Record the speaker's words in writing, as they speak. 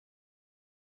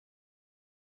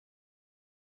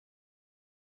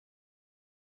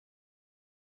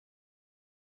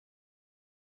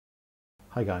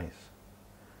Hi guys,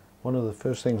 one of the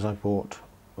first things I bought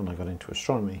when I got into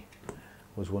astronomy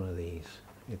was one of these.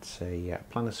 It's a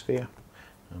planisphere,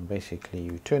 and basically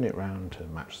you turn it around to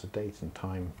match the date and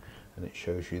time and it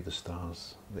shows you the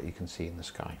stars that you can see in the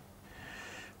sky.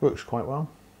 Works quite well,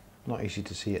 not easy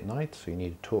to see at night, so you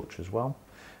need a torch as well.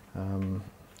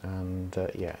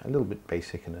 Yeah, a little bit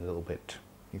basic and a little bit,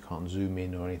 you can't zoom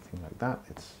in or anything like that.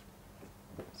 It's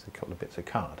a couple of bits of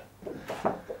card.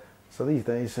 So these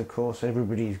days, of course,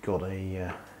 everybody's got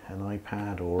an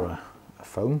iPad or a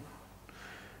phone,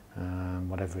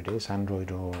 whatever it is, Android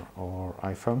or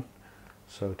iPhone.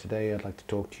 So today I'd like to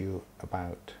talk to you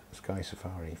about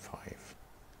SkySafari5.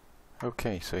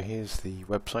 Okay, so here's the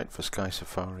website for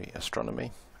SkySafari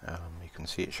Astronomy. You can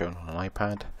see it shown on an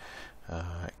iPad.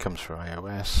 It comes for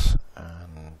iOS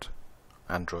and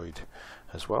Android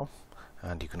as well,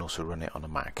 and you can also run it on a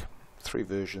Mac. 3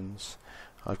 versions.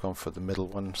 I've gone for the middle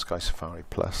one, SkySafari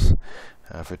Plus,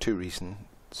 for 2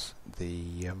 reasons.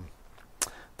 The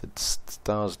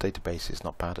stars database is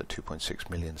not bad at 2.6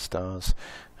 million stars,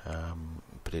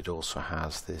 but it also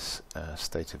has this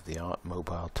state-of-the-art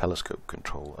mobile telescope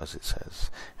control, as it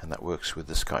says, and that works with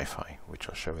the SkyFi, which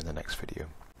I'll show in the next video.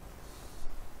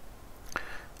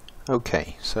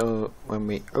 Okay, so when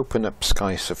we open up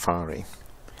SkySafari,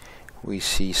 we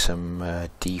see some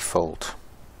default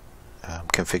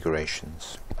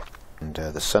configurations, and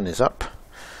the sun is up,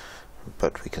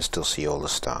 but we can still see all the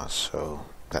stars, so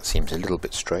that seems a little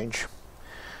bit strange.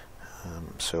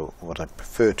 So what I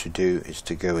prefer to do is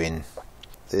to go in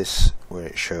this where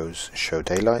it shows show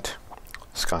daylight,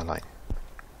 skyline.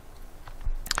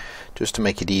 Just to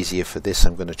make it easier for this,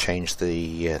 I'm going to change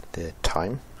the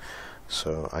time.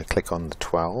 So I click on the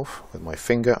 12 with my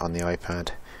finger on the iPad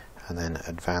and then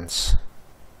advance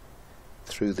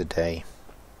through the day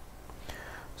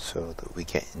so that we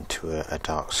get into a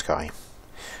dark sky.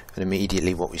 And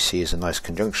immediately what we see is a nice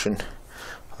conjunction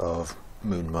of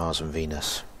Moon, Mars and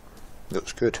Venus.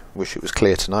 Looks good. Wish it was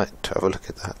clear tonight to have a look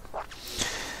at that.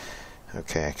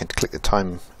 Okay, I can click the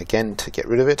time again to get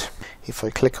rid of it. If I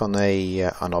click on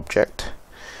an object,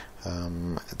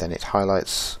 then it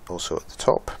highlights also at the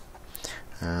top,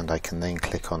 and I can then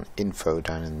click on info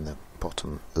down in the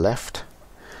bottom left,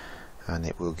 and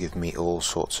it will give me all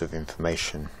sorts of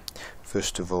information.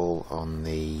 First of all, on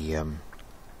the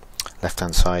left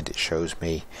hand side it shows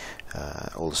me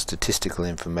all the statistical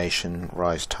information,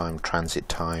 rise time, transit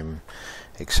time,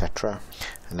 etc.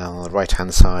 And then on the right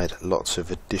hand side, lots of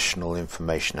additional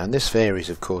information, and this varies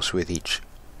of course with each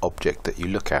object that you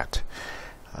look at.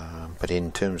 But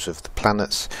in terms of the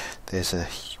planets, there's a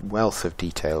wealth of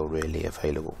detail really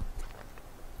available.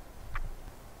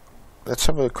 Let's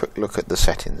have a quick look at the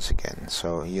settings again.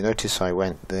 So you notice I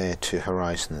went there to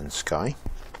horizon and sky.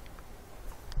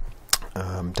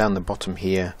 Down the bottom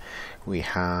here we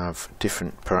have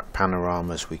different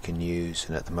panoramas we can use,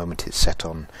 and at the moment it's set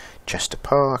on Chester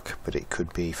Park, but it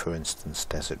could be, for instance,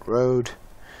 Desert Road.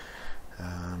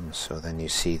 So then you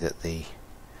see that the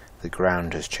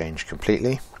ground has changed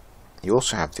completely. You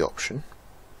also have the option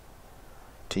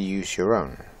to use your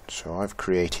own. So I've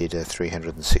created a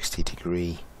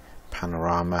 360-degree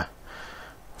panorama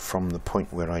from the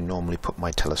point where I normally put my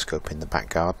telescope in the back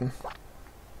garden.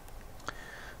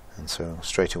 And so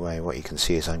straight away what you can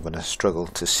see is I'm going to struggle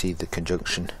to see the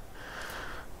conjunction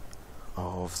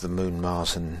of the Moon,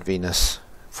 Mars and Venus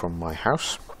from my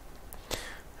house.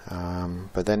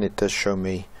 But then it does show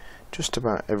me just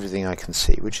about everything I can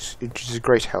see, which is a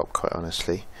great help, quite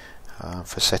honestly,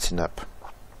 for setting up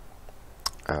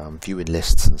viewing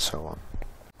lists and so on.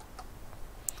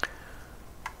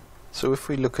 So if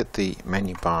we look at the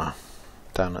menu bar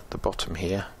down at the bottom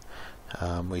here,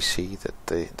 we see that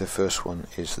the first one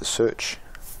is the search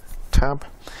tab.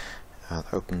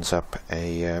 Opens up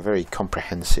a very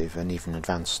comprehensive and even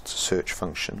advanced search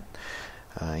function,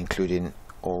 including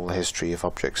all the history of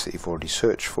objects that you've already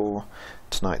searched for.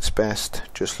 Tonight's best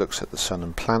just looks at the sun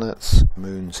and planets,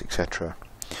 moons, etc.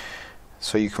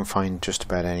 So you can find just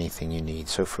about anything you need.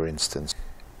 So for instance,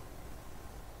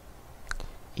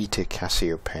 Eta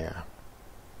Cassiopeia.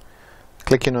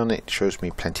 Clicking on it shows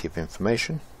me plenty of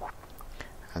information,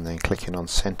 and then clicking on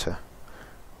center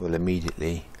will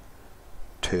immediately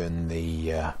turn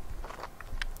the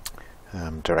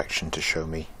direction to show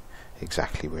me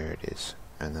exactly where it is,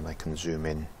 and then I can zoom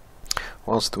in.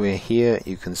 Whilst we're here,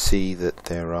 you can see that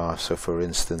there are, so for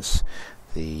instance,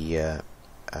 the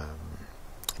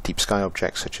deep sky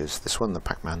objects such as this one, the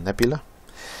Pac-Man Nebula,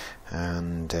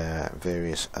 and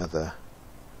various other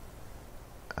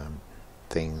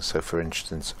things. So for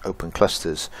instance, open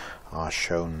clusters are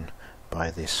shown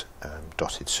by this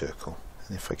dotted circle.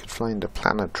 And if I could find a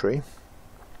planetary,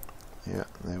 Yeah,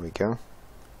 there we go.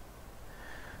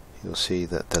 You'll see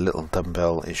that the little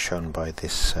dumbbell is shown by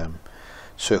this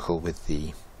circle with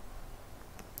the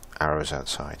arrows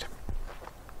outside.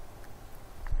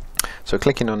 So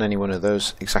clicking on any one of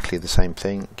those, exactly the same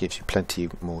thing, gives you plenty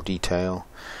more detail.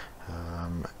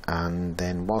 And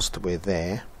then whilst we're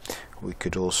there, we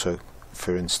could also,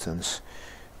 for instance,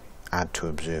 add to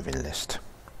observing list.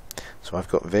 So I've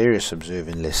got various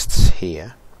observing lists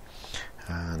here,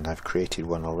 and I've created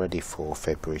one already for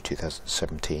February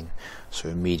 2017, so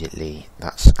immediately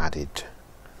that's added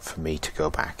for me to go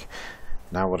back.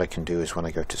 Now what I can do is when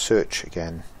I go to search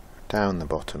again, down the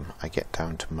bottom I get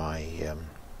down to my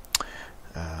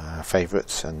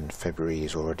favourites, and February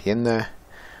is already in there,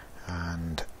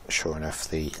 and sure enough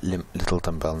the little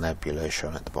dumbbell nebula is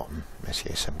shown at the bottom,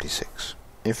 Messier 76.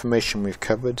 Information we've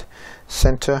covered.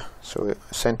 Center, so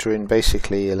centering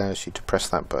basically allows you to press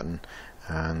that button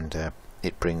and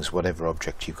it brings whatever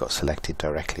object you've got selected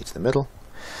directly to the middle.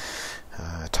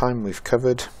 Time we've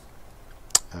covered.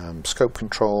 Scope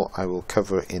control I will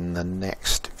cover in the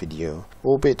next video.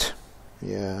 Orbit,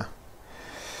 yeah,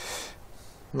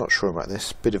 not sure about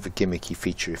this. Bit of a gimmicky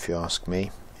feature if you ask me.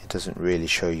 It doesn't really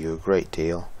show you a great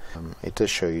deal. It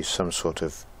does show you some sort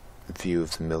of view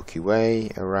of the Milky Way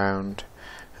around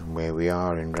and where we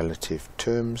are in relative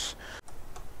terms.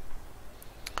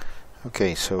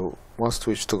 Okay, so whilst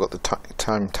we've still got the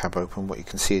time tab open, what you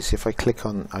can see is if I click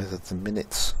on either the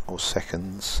minutes or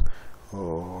seconds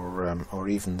or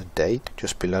even the date,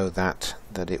 just below that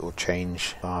it will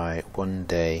change by 1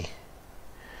 day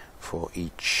for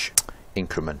each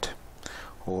increment.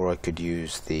 Or I could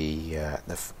use the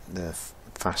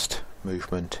fast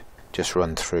movement, just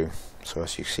run through. So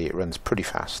as you see, it runs pretty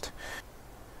fast.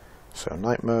 So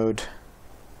night mode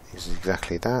is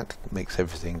exactly that, it makes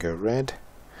everything go red.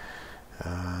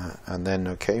 And then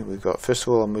okay, we've got, first of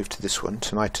all I'll move to this one,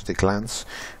 Tonight at a Glance,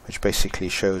 which basically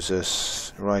shows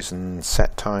us rise and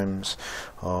set times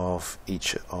of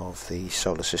each of the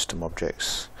solar system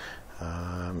objects,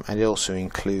 and it also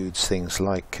includes things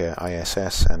like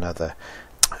ISS and other.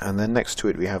 And then next to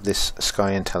it we have this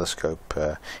Sky and Telescope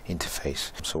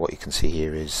interface. So what you can see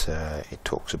here is it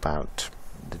talks about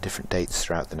the different dates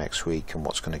throughout the next week and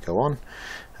what's going to go on.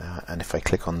 And if I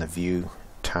click on the View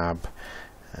tab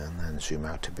and then zoom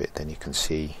out a bit, then you can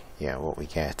see, yeah, what we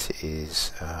get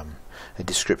is a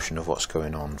description of what's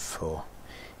going on for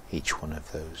each one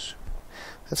of those.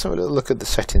 Let's have a little look at the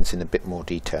settings in a bit more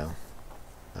detail.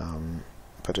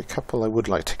 But a couple I would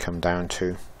like to come down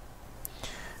to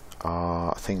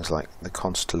are things like the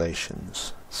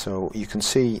constellations. So you can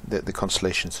see that the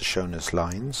constellations are shown as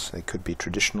lines. They could be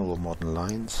traditional or modern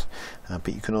lines,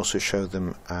 but you can also show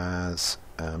them as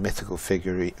mythical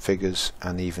figures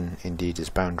and even indeed as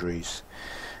boundaries.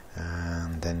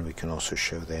 And then we can also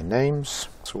show their names.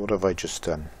 So what have I just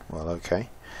done? Well, okay,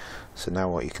 so now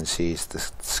what you can see is the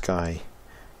sky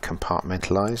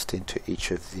compartmentalized into each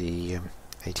of the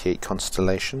 88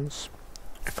 constellations.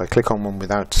 If I click on one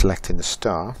without selecting a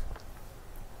star,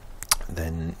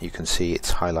 then you can see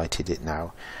it's highlighted it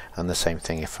now, and the same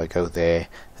thing if I go there,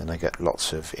 then I get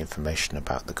lots of information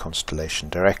about the constellation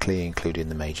directly, including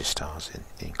the major stars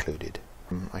included.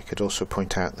 I could also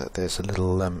point out that there's a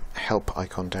little help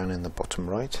icon down in the bottom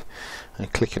right,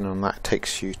 and clicking on that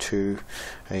takes you to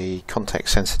a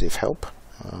context sensitive help,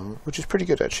 which is pretty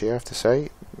good actually, I have to say.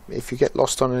 If you get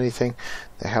lost on anything,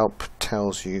 the help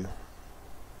tells you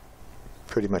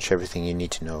pretty much everything you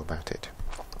need to know about it.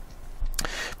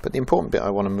 But the important bit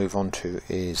I want to move on to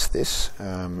is this.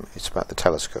 It's about the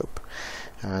telescope,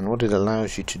 and what it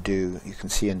allows you to do, you can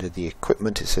see under the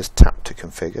equipment it says tap to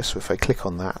configure. So if I click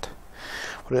on that,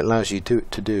 what it allows you to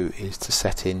do is to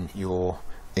set in your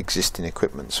existing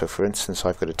equipment. So for instance,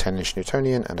 I've got a 10-inch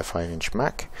Newtonian and a 5-inch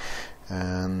Mac,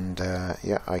 and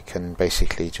yeah, I can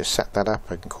basically just set that up.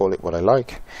 I can call it what I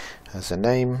like as a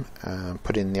name,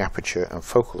 put in the aperture and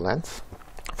focal length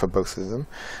for both of them.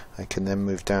 I can then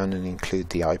move down and include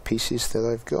the eyepieces that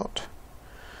I've got,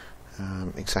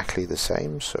 exactly the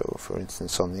same. So for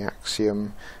instance, on the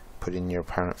axiom, put in your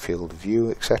apparent field of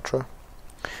view, etc.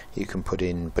 You can put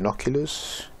in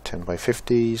binoculars, 10 by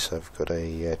 50s. I've got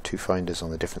a 2 finders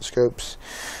on the different scopes.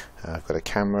 I've got a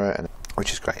camera, and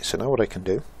which is great. So now what I can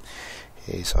do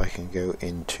is I can go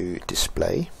into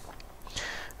display,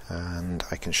 and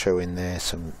I can show in there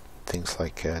some things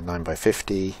like 9 by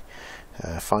 50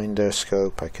 finder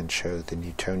scope. I can show the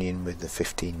Newtonian with the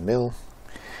 15mm,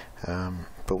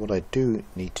 but what I do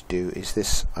need to do is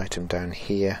this item down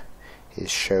here is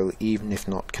show even if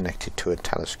not connected to a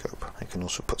telescope. I can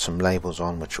also put some labels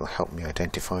on which will help me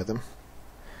identify them.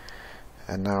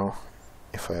 And now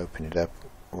if I open it up,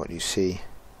 what you see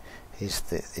is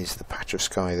the patch of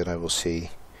sky that I will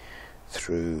see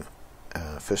through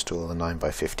first of all the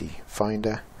 9x50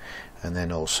 finder, and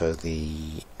then also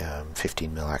the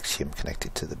 15mm axiom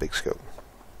connected to the big scope.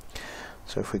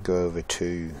 So if we go over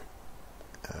to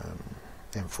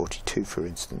M42 for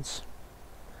instance,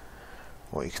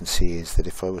 what you can see is that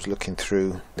if I was looking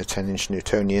through the 10-inch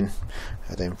Newtonian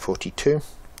at M42,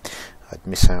 I'd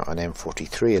miss out on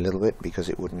M43 a little bit because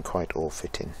it wouldn't quite all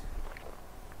fit in.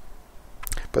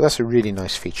 But that's a really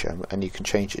nice feature, and you can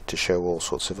change it to show all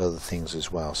sorts of other things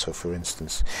as well. So for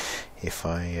instance, if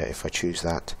I choose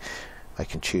that, I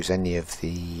can choose any of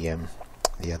the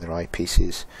other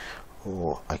eyepieces,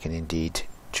 or I can indeed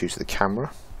choose the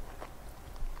camera,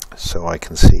 so I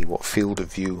can see what field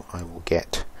of view I will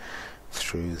get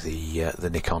through the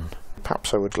Nikon.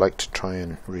 Perhaps I would like to try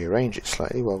and rearrange it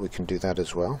slightly. Well, we can do that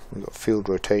as well. We've got field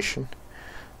rotation,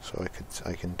 so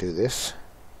I can do this,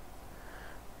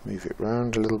 move it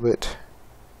round a little bit,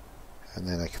 and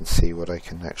then I can see what I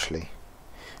can actually,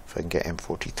 if I can get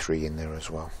M43 in there as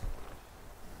well.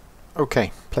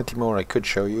 Okay, plenty more I could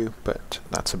show you, but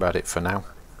that's about it for now.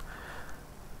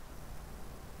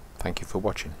 Thank you for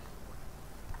watching.